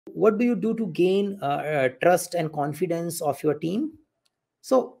what do you do to gain trust and confidence of your team?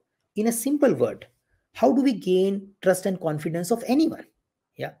 So in a simple word, how do we gain trust and confidence of anyone?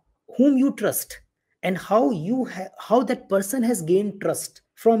 Yeah, whom you trust, and how that person has gained trust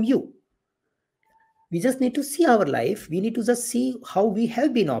from you. We just need to see our life. We need to just see how we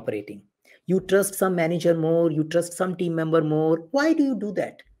have been operating. You trust some manager more, you trust some team member more. Why do you do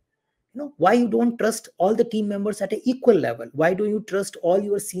that? Why you don't trust all the team members at an equal level? Why do you trust all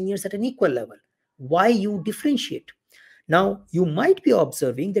your seniors at an equal level? Why you differentiate? Now you might be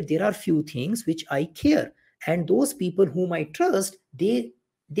observing that there are few things which I care, and those people whom I trust, they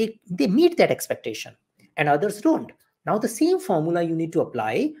meet that expectation, and others don't. Now the same formula you need to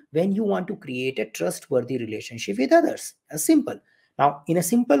apply when you want to create a trustworthy relationship with others. As simple. Now in a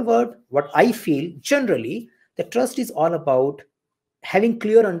simple word, what I feel generally, the trust is all about having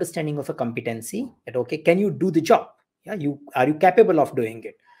clear understanding of a competency, that okay, can you do the job? Yeah, are you capable of doing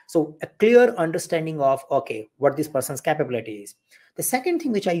it? So a clear understanding of okay, what this person's capability is. The second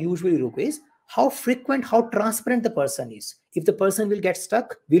thing which I usually look is how frequent, how transparent the person is. If the person will get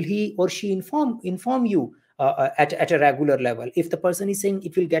stuck, will he or she inform you at a regular level? If the person is saying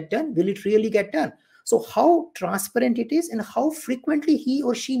it will get done, will it really get done? So how transparent it is, and how frequently he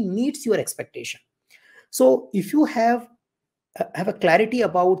or she meets your expectation. So if you have a clarity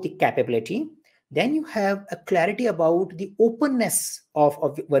about the capability, then you have a clarity about the openness of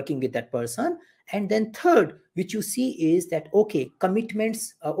working with that person. And then third, which you see is that okay,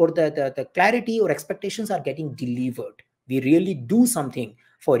 commitments or the clarity or expectations are getting delivered. We really do something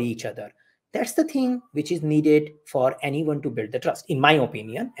for each other. That's the thing which is needed for anyone to build the trust, in my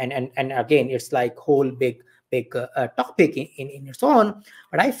opinion. And again, it's like whole big topic in its own,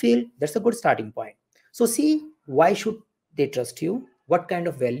 but I feel that's a good starting point. So see, why should they trust you? What kind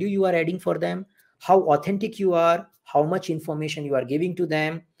of value you are adding for them? How authentic you are? How much information you are giving to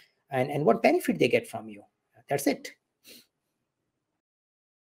them? And what benefit they get from you? That's it.